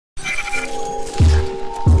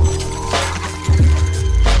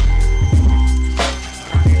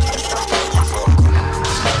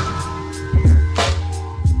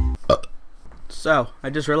So, I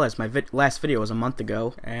just realized my last video was a month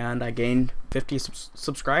ago, and I gained 50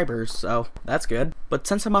 subscribers, so that's good. But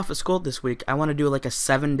since I'm off of school this week, I want to do like a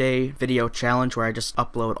 7-day video challenge where I just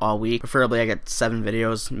upload all week. Preferably I get 7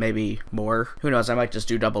 videos, maybe more. Who knows, I might just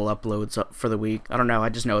do double uploads for the week. I don't know, I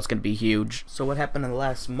just know it's going to be huge. So what happened in the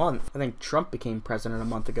last month? I think Trump became president a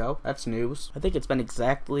month ago. That's news. I think it's been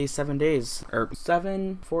exactly 7 days. Or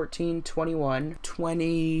 7, 14, 21,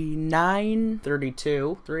 29,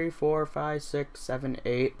 32, 3, 4, 5, 6, 7,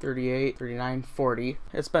 8, 38, 39, 40.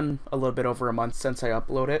 It's been a little bit over a month since I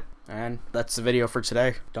upload it, and that's the video for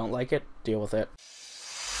today. Don't like it? Deal with it.